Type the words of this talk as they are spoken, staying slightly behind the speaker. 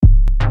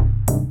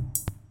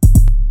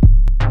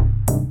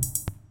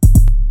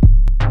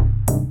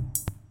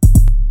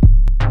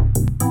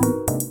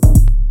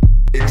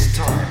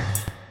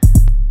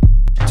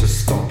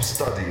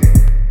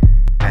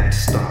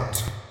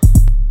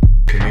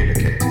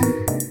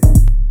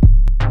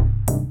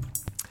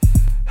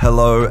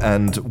Hello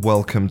and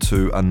welcome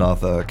to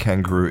another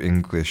Kangaroo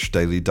English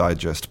Daily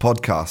Digest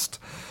podcast.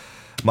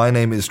 My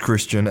name is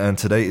Christian and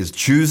today is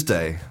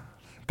Tuesday,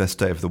 best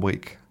day of the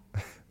week.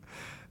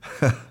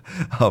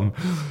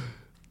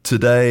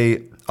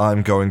 Today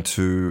I'm going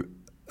to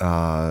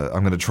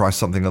try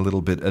something a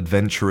little bit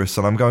adventurous,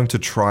 and I'm going to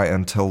try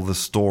and tell the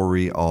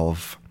story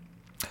of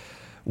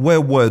where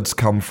words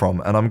come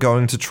from, and I'm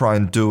going to try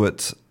and do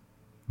it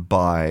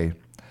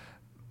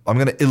I'm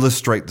going to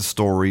illustrate the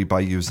story by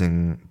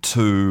using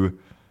two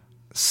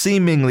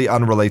seemingly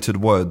unrelated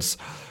words.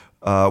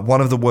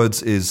 One of the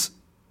words is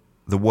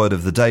the word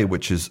of the day,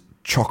 which is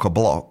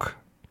chock-a-block.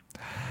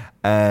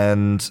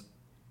 And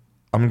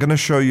I'm going to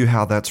show you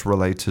how that's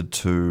related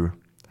to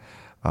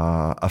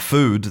a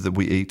food that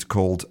we eat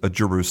called a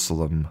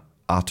Jerusalem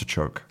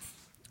artichoke.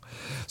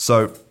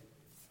 So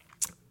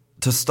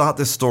to start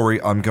this story,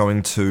 I'm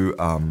going to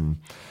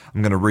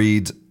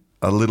read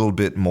a little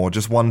bit more,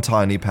 just one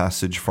tiny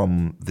passage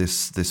from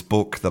this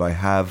book that I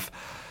have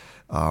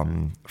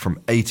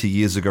from 80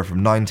 years ago,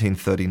 from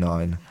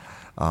 1939.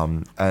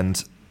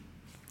 And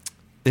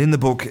in the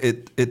book,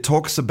 it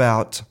talks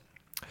about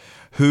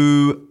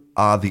who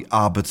are the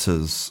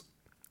arbiters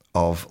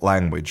of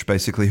language,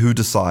 basically who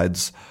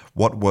decides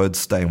what words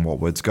stay and what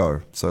words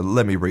go. So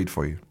let me read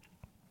for you.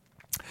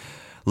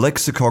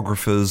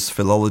 Lexicographers,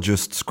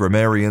 philologists,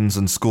 grammarians,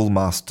 and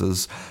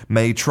schoolmasters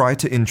may try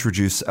to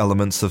introduce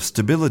elements of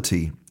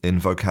stability in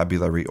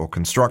vocabulary or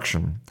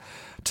construction,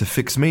 to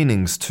fix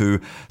meanings,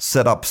 to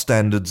set up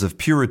standards of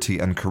purity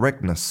and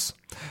correctness,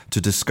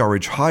 to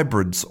discourage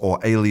hybrids or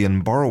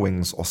alien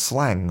borrowings or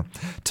slang,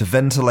 to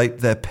ventilate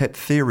their pet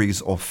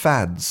theories or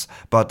fads,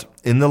 but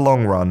in the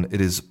long run,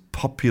 it is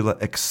popular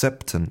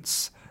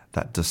acceptance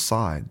that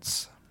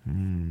decides.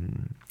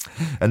 And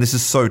this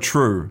is so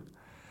true.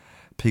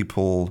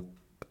 People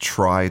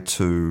try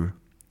to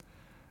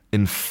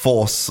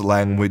enforce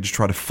language,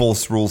 try to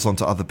force rules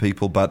onto other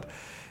people, but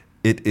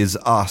it is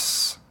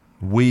us,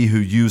 we who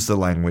use the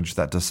language,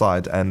 that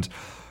decide. And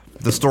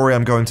the story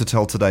I'm going to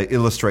tell today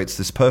illustrates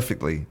this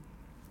perfectly.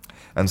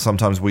 And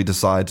sometimes we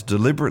decide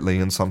deliberately,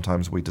 and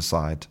sometimes we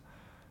decide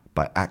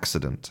by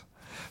accident.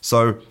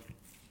 So,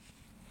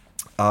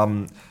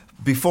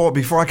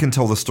 before I can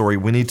tell the story,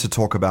 we need to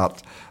talk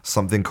about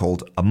something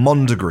called a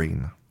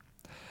mondegreen.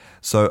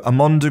 So a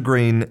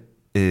mondegreen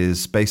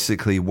is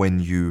basically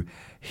when you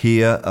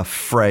hear a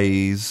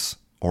phrase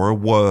or a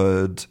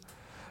word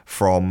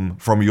from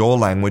your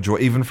language or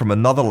even from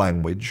another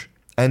language,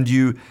 and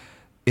you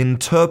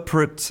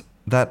interpret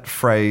that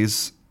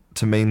phrase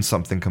to mean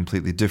something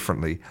completely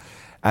differently.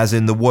 As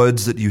in the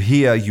words that you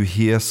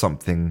hear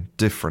something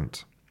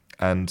different.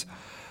 And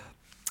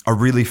a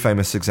really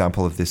famous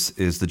example of this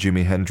is the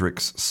Jimi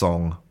Hendrix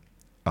song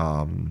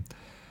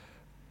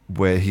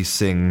where he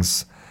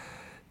sings,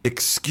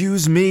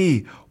 "Excuse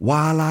me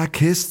while I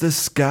kiss the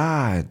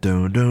sky.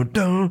 Don't,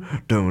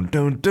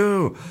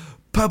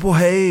 Purple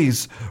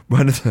Haze."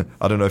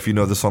 I don't know if you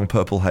know the song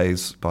Purple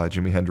Haze by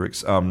Jimi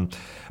Hendrix.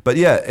 But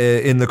yeah,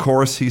 in the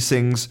chorus he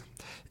sings,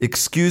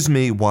 "Excuse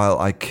me while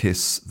I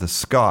kiss the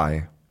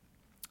sky."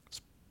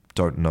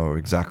 Don't know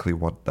exactly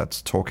what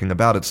that's talking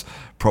about. It's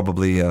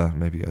probably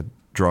maybe a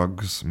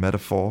drugs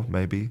metaphor,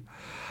 maybe.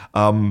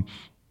 But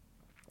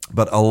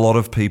a lot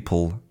of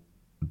people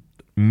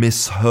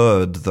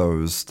misheard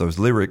those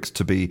lyrics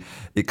to be,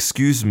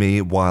 "Excuse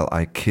me while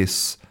I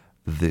kiss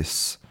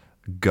this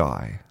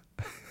guy."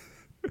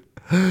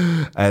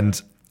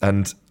 and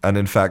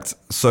in fact,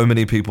 so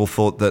many people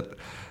thought that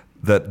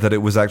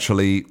it was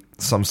actually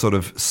some sort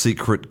of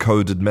secret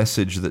coded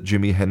message that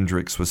Jimi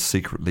Hendrix was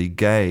secretly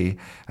gay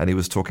and he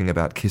was talking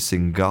about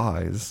kissing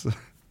guys.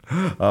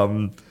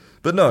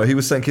 But no, he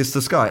was saying kiss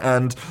the sky.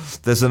 And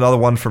there's another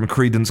one from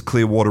Creedence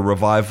Clearwater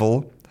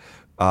Revival,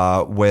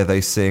 where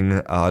they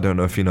sing, I don't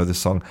know if you know this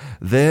song,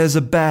 "There's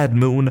a bad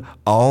moon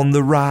on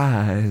the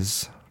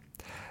rise."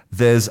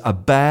 There's a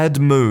bad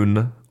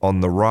moon on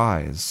the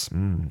rise.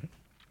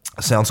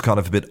 Sounds kind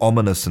of a bit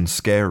ominous and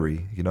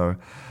scary,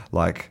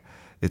 like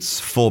it's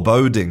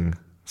foreboding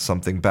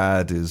something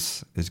bad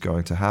is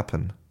going to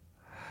happen.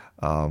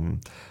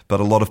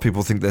 But a lot of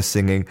people think they're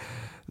singing,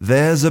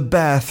 "There's a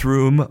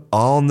bathroom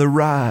on the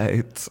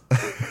right."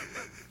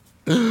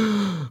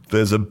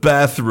 There's a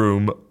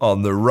bathroom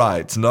on the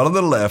right, not on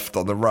the left,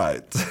 on the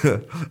right.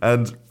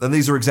 and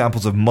these are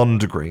examples of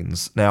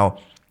mondegreens. Now,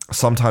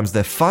 sometimes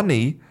they're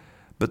funny,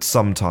 but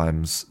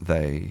sometimes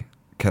they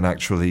can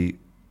actually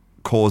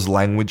cause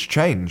language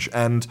change.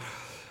 And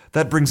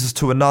that brings us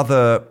to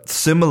another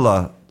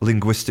similar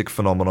linguistic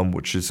phenomenon,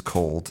 which are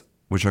called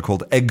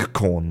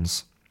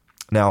eggcorns.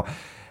 Now,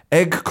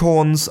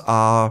 eggcorns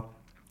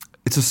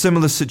it's a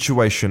similar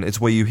situation. It's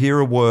where you hear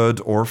a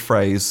word or a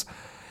phrase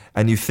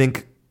and you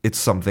think it's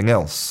something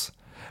else.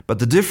 But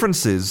the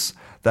difference is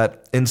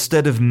that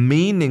instead of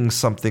meaning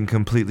something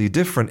completely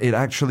different, it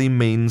actually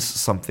means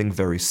something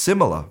very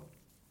similar.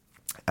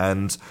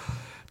 And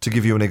to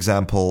give you an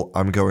example,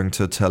 I'm going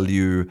to tell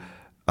you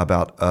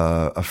about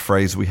a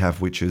phrase we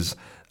have, which is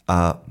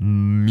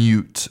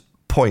mute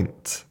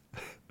point.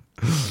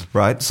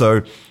 Right?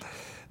 So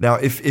Now,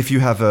 if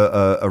you have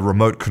a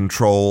remote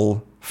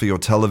control for your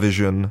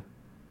television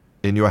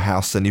in your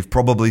house, then you've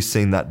probably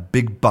seen that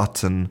big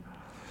button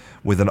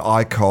with an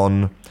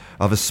icon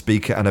of a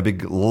speaker and a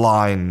big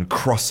line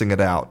crossing it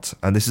out.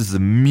 And this is the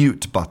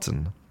mute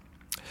button.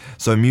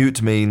 So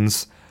mute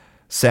means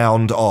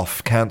sound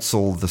off,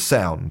 cancel the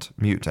sound,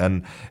 mute.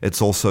 And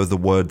it's also the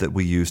word that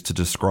we use to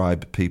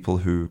describe people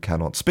who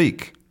cannot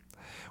speak.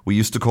 We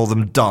used to call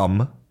them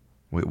dumb.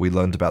 We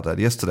learned about that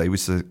yesterday. We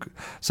used to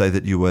say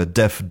that you were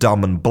deaf,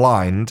 dumb, and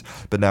blind,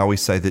 but now we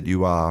say that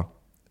you are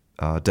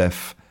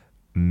deaf,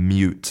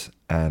 mute,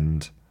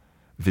 and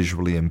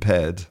visually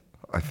impaired,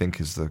 I think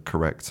is the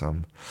correct,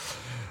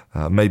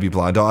 maybe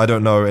blind. I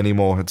don't know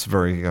anymore. It's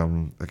very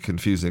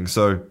confusing.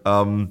 So,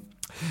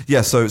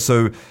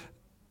 so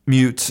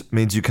mute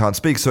means you can't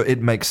speak. So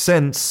it makes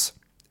sense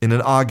in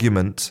an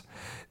argument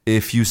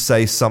if you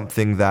say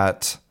something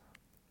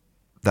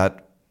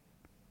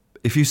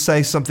if you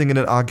say something in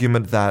an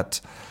argument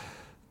that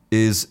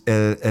is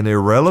an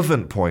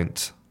irrelevant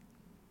point,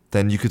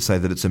 then you could say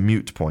that it's a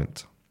mute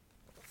point.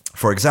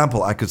 For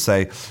example, I could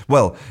say,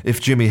 well, if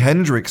Jimi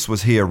Hendrix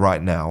was here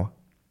right now,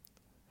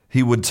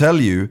 he would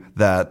tell you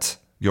that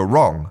you're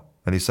wrong.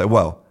 And he'd say,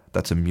 well,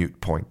 that's a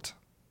mute point.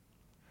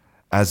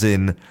 As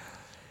in,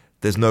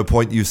 there's no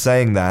point you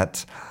saying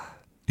that.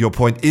 Your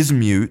point is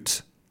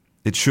mute.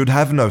 It should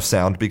have no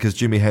sound because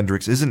Jimi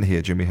Hendrix isn't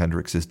here. Jimi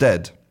Hendrix is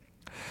dead.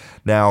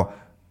 Now,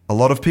 a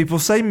lot of people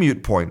say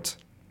mute point.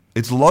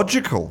 It's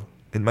logical.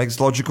 It makes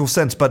logical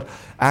sense. But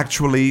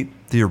actually,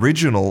 the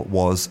original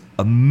was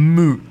a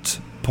moot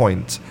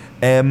point.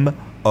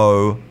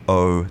 M-O-O-T,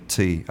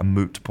 a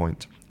moot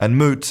point. And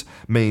moot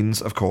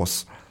means, of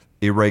course,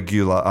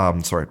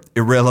 irrelevant.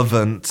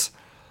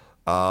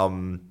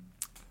 And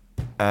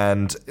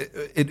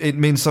it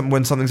means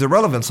when something's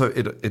irrelevant, so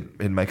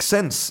it makes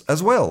sense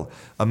as well.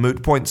 A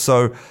moot point.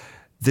 So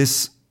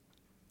this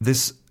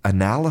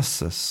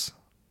analysis,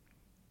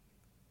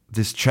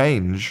 this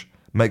change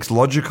makes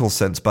logical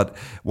sense, but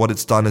what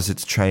it's done is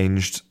it's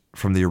changed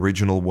from the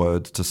original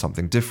word to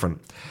something different.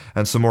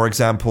 And some more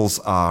examples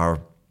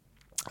are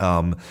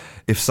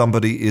if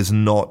somebody is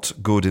not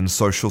good in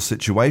social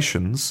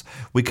situations,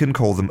 we can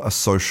call them a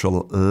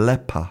social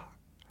leper.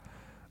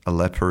 A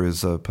leper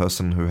is a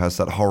person who has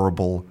that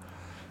horrible,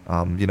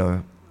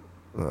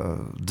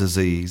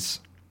 disease.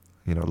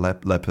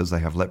 Lepers, they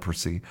have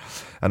leprosy.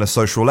 And a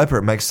social leper,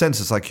 it makes sense.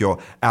 It's like you're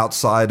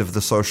outside of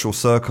the social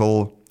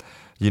circle.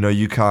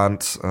 You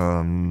can't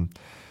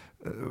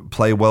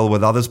play well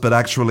with others, but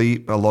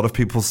actually a lot of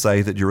people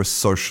say that you're a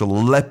social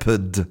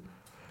leopard,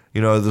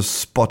 the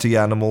spotty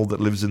animal that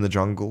lives in the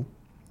jungle,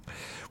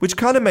 which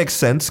kind of makes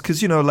sense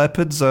because,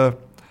 leopards are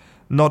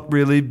not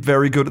really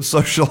very good at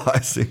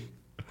socializing.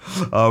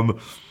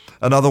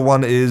 Another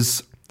one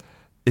is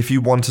if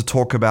you want to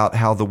talk about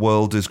how the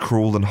world is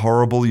cruel and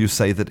horrible, you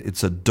say that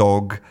it's a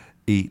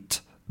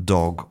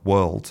dog-eat-dog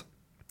world.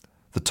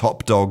 The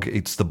top dog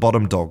eats the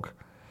bottom dog.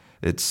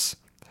 It's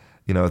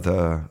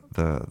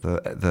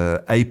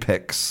the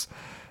apex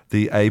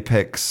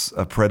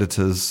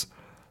predators,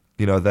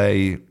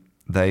 they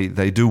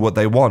do what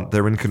they want.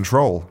 They're in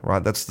control,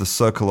 right? That's the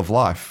circle of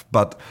life.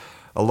 But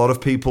a lot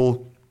of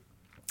people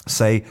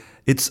say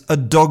it's a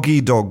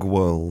doggy-dog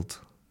world.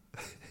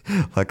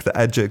 Like the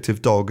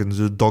adjective dog, and there's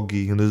a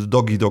doggy, and there's a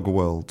doggy-dog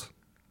world.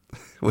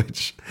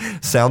 Which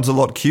sounds a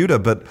lot cuter,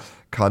 but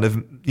kind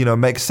of,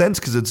 makes sense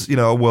because it's,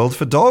 a world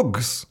for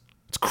dogs.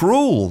 It's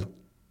cruel.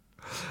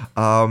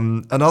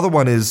 Another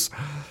one is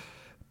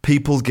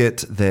people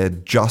get their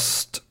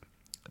just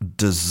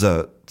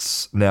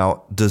desserts.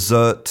 Now,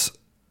 dessert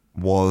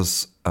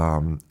was,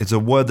 it's a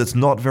word that's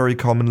not very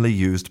commonly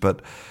used,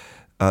 but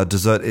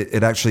dessert,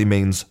 it actually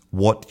means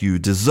what you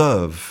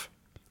deserve.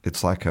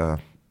 It's a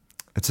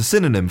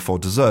synonym for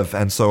deserve.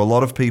 And so a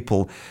lot of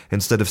people,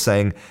 instead of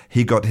saying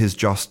he got his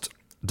just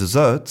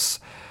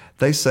desserts,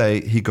 they say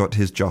he got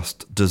his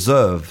just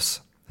deserves.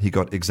 He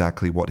got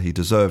exactly what he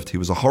deserved. He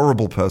was a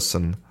horrible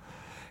person.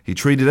 He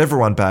treated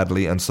everyone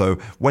badly, and so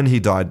when he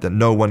died, then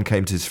no one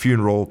came to his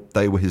funeral.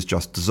 They were his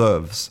just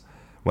deserves,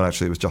 when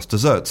actually it was just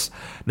desserts.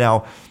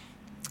 Now,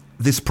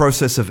 this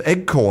process of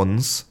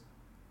eggcorns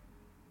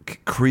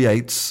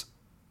creates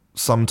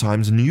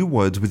sometimes new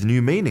words with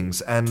new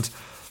meanings. And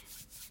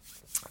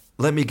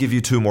let me give you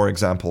two more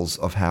examples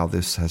of how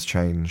this has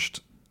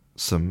changed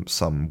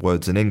some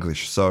words in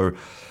English. So,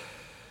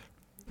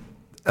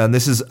 and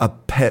this is a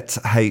pet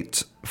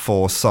hate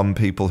for some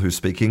people who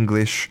speak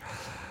English.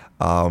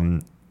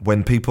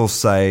 When people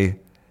say,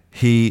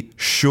 he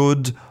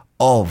should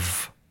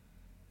have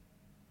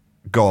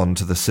gone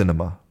to the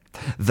cinema.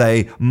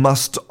 They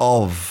must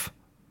have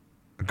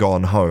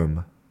gone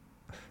home.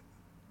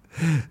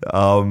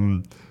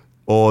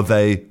 Or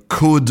they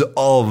could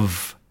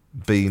have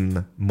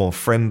been more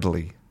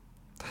friendly.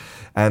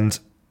 And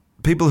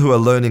people who are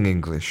learning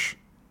English,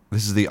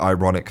 this is the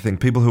ironic thing,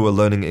 people who are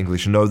learning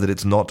English know that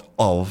it's not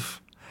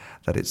of,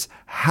 that it's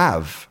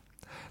have,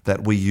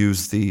 that we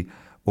use the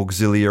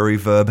auxiliary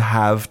verb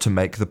have to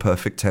make the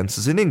perfect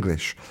tenses in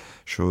English.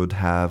 Should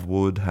have,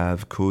 would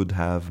have, could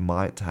have,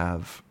 might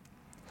have.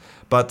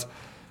 But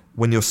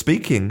when you're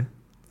speaking,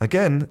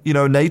 again,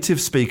 native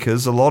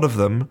speakers, a lot of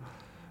them,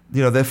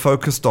 they're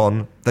focused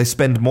on, they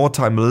spend more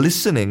time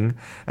listening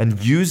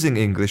and using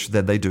English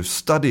than they do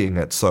studying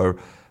it. So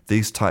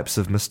these types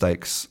of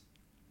mistakes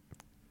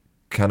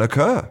can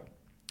occur.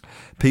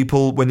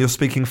 People, when you're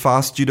speaking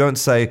fast, you don't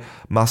say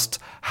must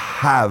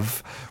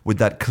have with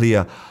that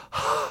clear,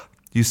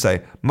 you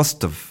say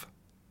must have.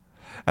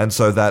 And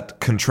so that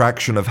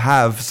contraction of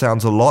have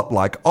sounds a lot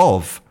like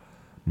of.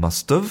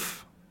 Must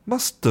have,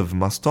 must have,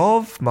 must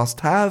of, must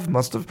have,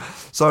 must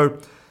have. So,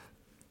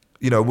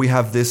 we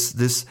have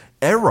this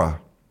error.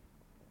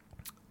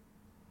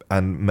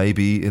 And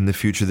maybe in the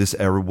future this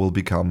error will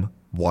become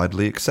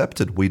widely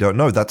accepted. We don't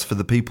know. That's for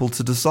the people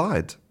to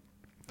decide.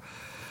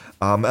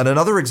 And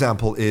another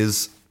example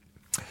is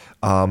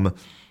the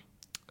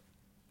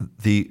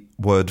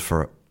word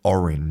for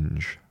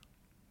orange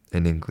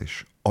in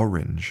English.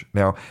 Orange.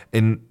 Now,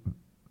 in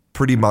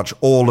pretty much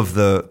all of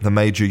the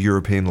major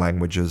European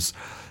languages,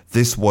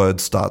 this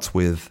word starts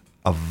with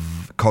a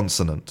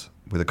consonant.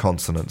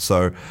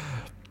 So,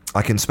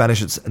 like in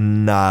Spanish, it's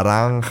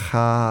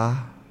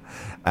naranja,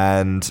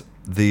 and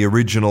the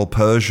original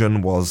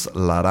Persian was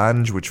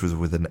laranj, which was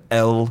with an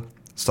L,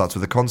 starts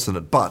with a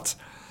consonant. But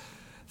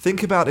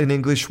think about in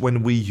English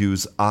when we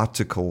use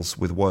articles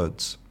with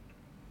words.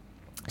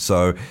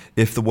 So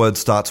if the word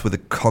starts with a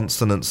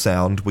consonant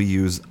sound, we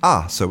use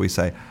a. So we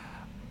say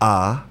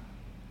a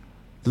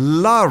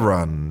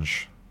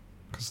laranj,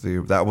 because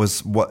that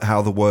was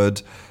how the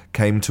word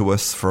came to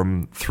us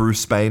through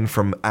Spain,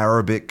 from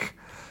Arabic,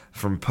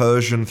 from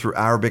Persian through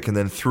Arabic, and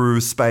then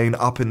through Spain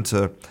up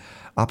into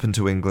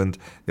England.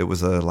 It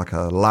was like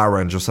a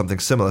laranj or something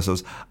similar. So it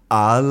was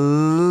a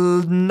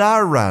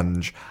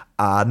naranj,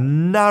 a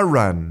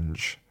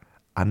naranj,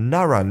 a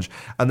naranj.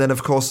 And then,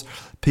 of course,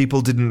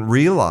 people didn't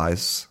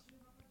realize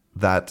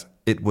that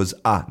it was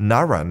a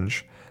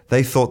naranj.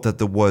 They thought that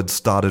the word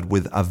started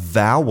with a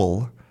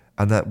vowel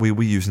and that we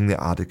were using the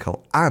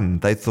article an.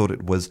 They thought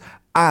it was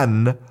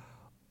an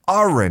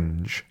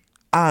orange,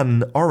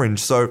 an orange.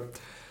 So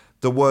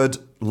the word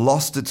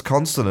lost its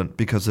consonant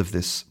because of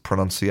this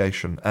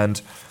pronunciation.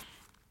 And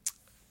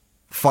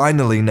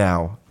finally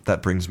now,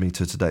 that brings me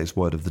to today's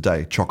word of the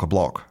day,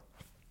 chock-a-block.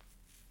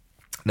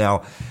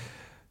 Now,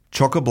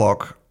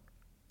 chock-a-block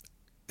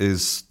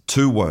is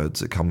two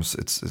words.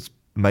 It's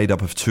made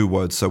up of two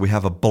words. So we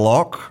have a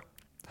block,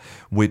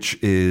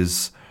 which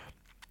is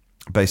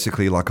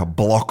basically like a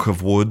block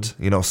of wood,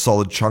 a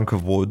solid chunk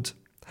of wood.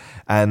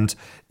 And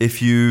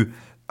if you,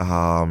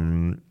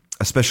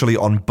 especially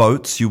on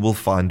boats, you will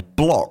find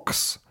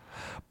blocks.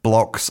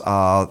 Blocks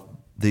are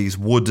these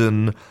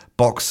wooden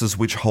boxes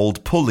which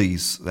hold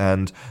pulleys,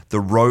 and the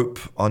rope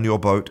on your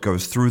boat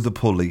goes through the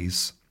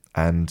pulleys,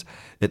 and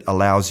it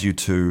allows you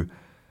to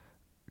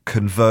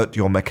convert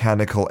your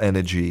mechanical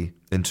energy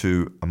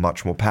into a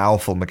much more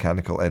powerful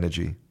mechanical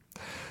energy.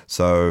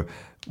 So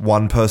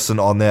one person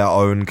on their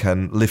own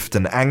can lift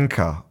an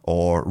anchor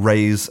or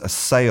raise a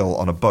sail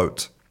on a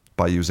boat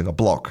by using a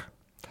block.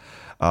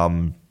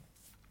 And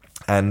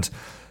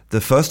the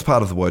first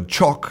part of the word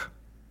chock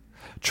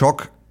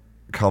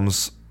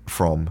comes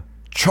from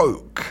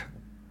choke.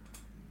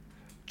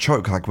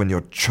 Choke, like when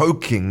you're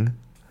choking,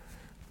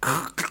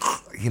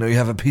 you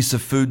have a piece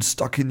of food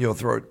stuck in your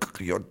throat,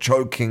 you're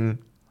choking.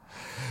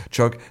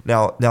 Choke.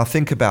 Now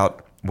think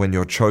about when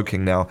you're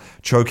choking. Now,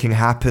 choking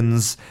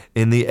happens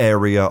in the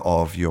area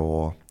of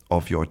your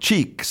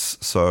cheeks.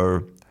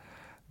 So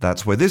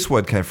that's where this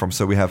word came from.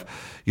 So we have,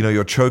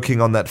 you're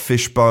choking on that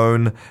fish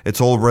bone.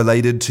 It's all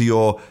related to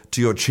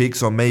your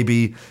cheeks, or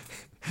maybe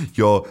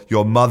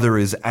your mother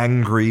is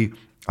angry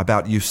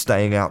about you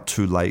staying out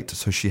too late.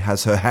 So she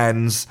has her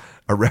hands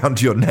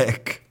around your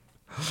neck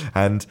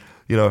and,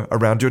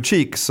 around your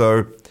cheeks.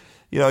 So,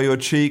 your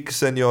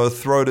cheeks and your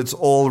throat, it's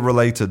all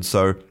related.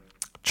 So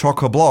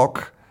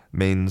chock-a-block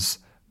means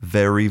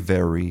very,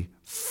 very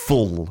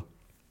full.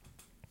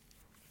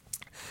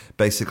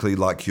 Basically,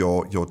 like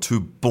your two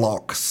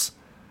blocks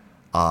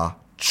are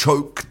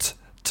choked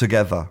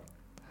together.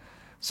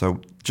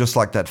 So just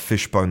like that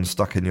fish bone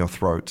stuck in your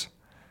throat,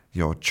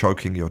 you're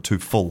choking, you're too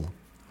full.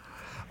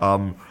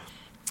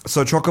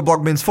 So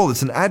chock-a-block means full.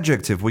 It's an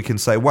adjective. We can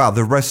say, wow,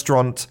 the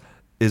restaurant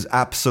is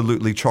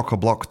absolutely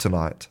chock-a-block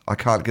tonight. I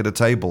can't get a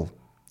table.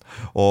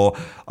 Or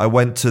I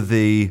went to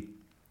the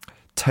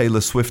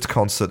Taylor Swift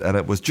concert and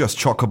it was just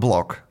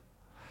chock-a-block.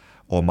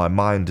 Or my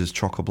mind is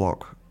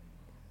chock-a-block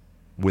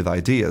with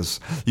ideas.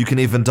 You can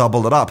even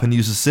double it up and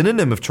use a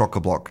synonym of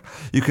chock-a-block.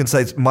 You can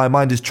say, my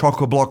mind is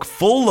chock-a-block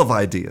full of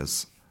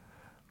ideas.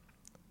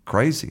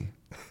 Crazy.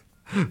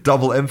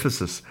 Double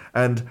emphasis.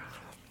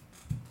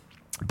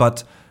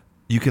 But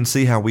you can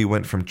see how we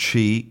went from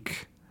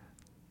cheek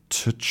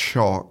to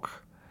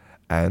chock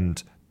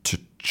and to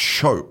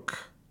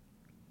choke.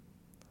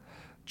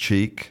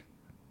 Cheek,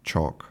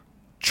 chock,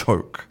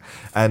 choke.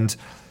 And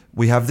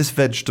we have this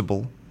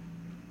vegetable.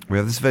 We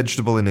have this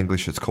vegetable in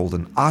English. It's called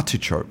an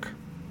artichoke.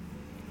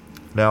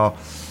 Now,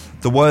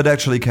 the word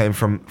actually came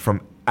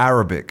from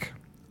Arabic.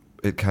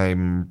 It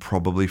came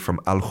probably from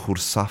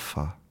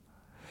al-khursafa,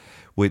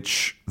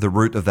 which the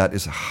root of that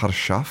is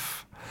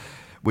harshaf,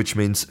 which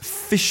means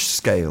fish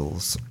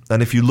scales.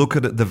 And if you look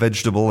at it, the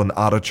vegetable, an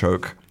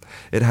artichoke,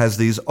 it has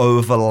these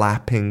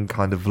overlapping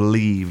kind of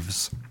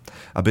leaves,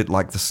 a bit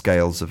like the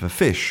scales of a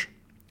fish.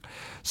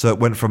 So it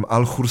went from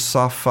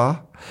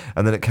al-khursafa,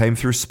 and then it came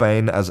through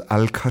Spain as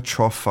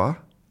alcachofa,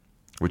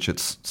 which it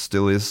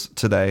still is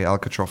today,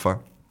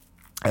 alcachofa.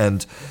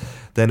 And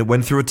then it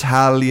went through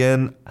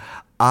Italian,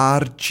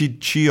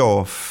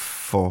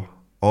 archiciofo,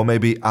 or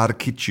maybe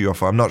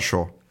archiciofo, I'm not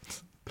sure.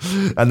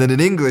 And then in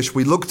English,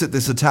 we looked at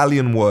this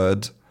Italian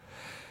word,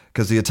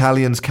 because the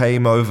Italians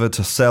came over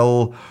to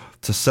sell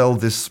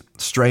this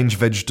strange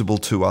vegetable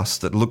to us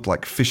that looked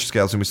like fish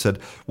scales. And we said,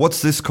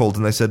 what's this called?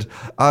 And they said,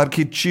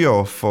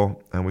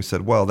 archiciofo. And we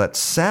said, well, that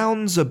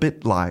sounds a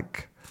bit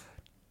like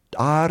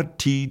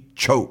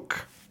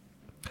artichoke.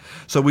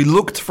 So we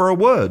looked for a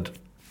word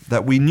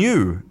that we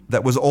knew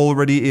that was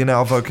already in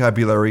our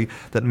vocabulary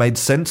that made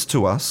sense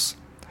to us.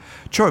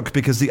 Choke,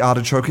 because the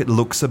artichoke, it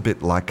looks a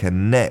bit like a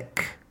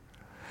neck.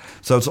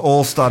 So it's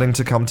all starting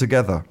to come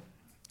together.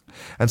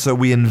 And so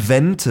we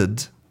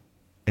invented,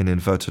 in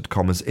inverted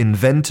commas,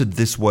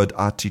 this word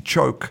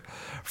artichoke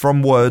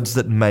from words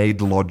that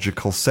made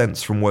logical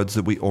sense, from words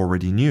that we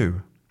already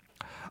knew.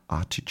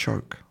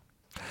 Artichoke.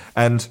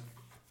 And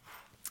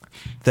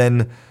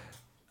then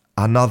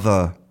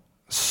another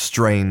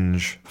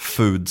strange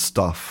food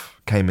stuff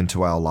came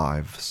into our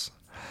lives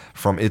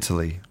from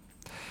Italy.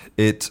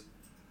 It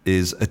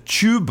is a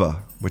tuber,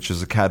 which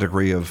is a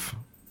category of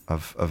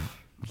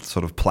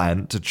sort of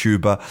plant, a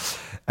tuber.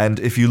 And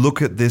if you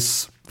look at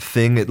this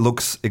thing, it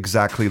looks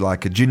exactly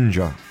like a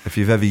ginger. If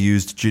you've ever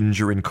used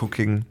ginger in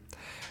cooking,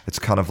 it's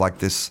kind of like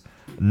this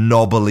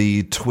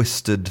knobbly,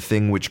 twisted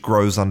thing which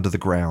grows under the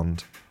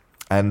ground.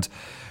 And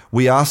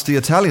we asked the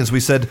Italians, we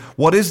said,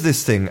 what is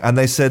this thing? And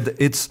they said,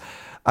 it's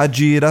a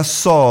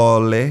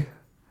girasole.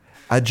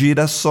 A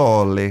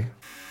girasole.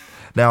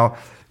 Now,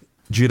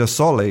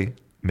 girasole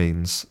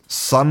means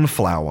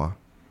sunflower.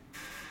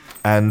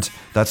 And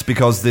that's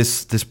because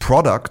this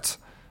product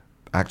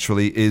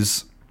actually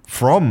is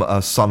from a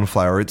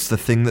sunflower. It's the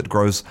thing that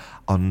grows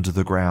under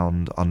the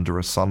ground, under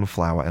a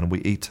sunflower, and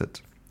we eat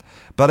it.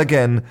 But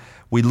again,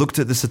 we looked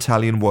at this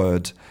Italian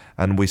word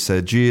and we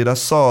said,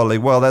 girasole.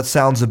 Well, that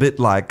sounds a bit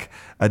like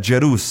a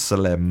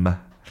Jerusalem.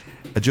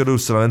 A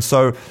Jerusalem. And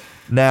so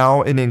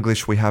now in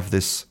English we have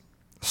this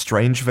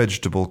strange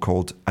vegetable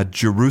called a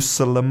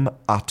Jerusalem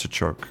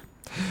artichoke,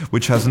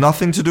 which has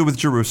nothing to do with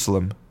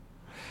Jerusalem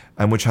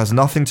and which has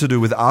nothing to do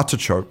with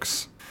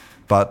artichokes,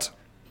 but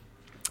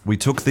we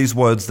took these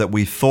words that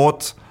we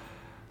thought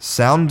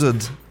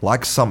sounded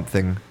like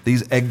something,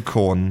 these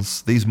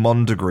eggcorns, these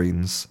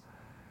mondegreens,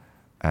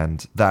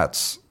 and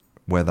that's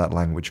where that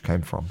language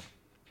came from.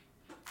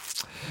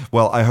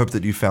 Well, I hope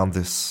that you found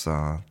this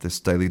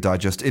Daily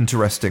Digest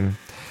interesting.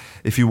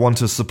 If you want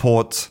to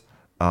support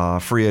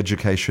free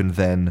education,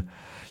 then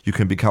you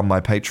can become my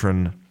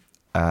patron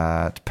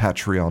at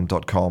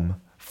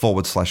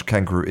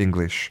patreon.com/Kangaroo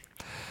English.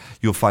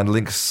 You'll find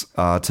links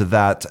to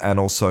that and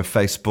also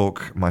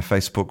Facebook, my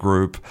Facebook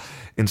group,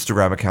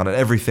 Instagram account, and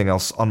everything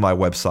else on my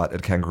website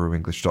at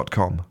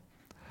kangarooenglish.com.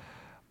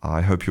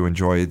 I hope you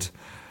enjoyed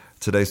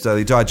today's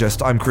Daily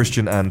Digest. I'm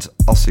Christian, and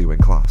I'll see you in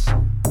class.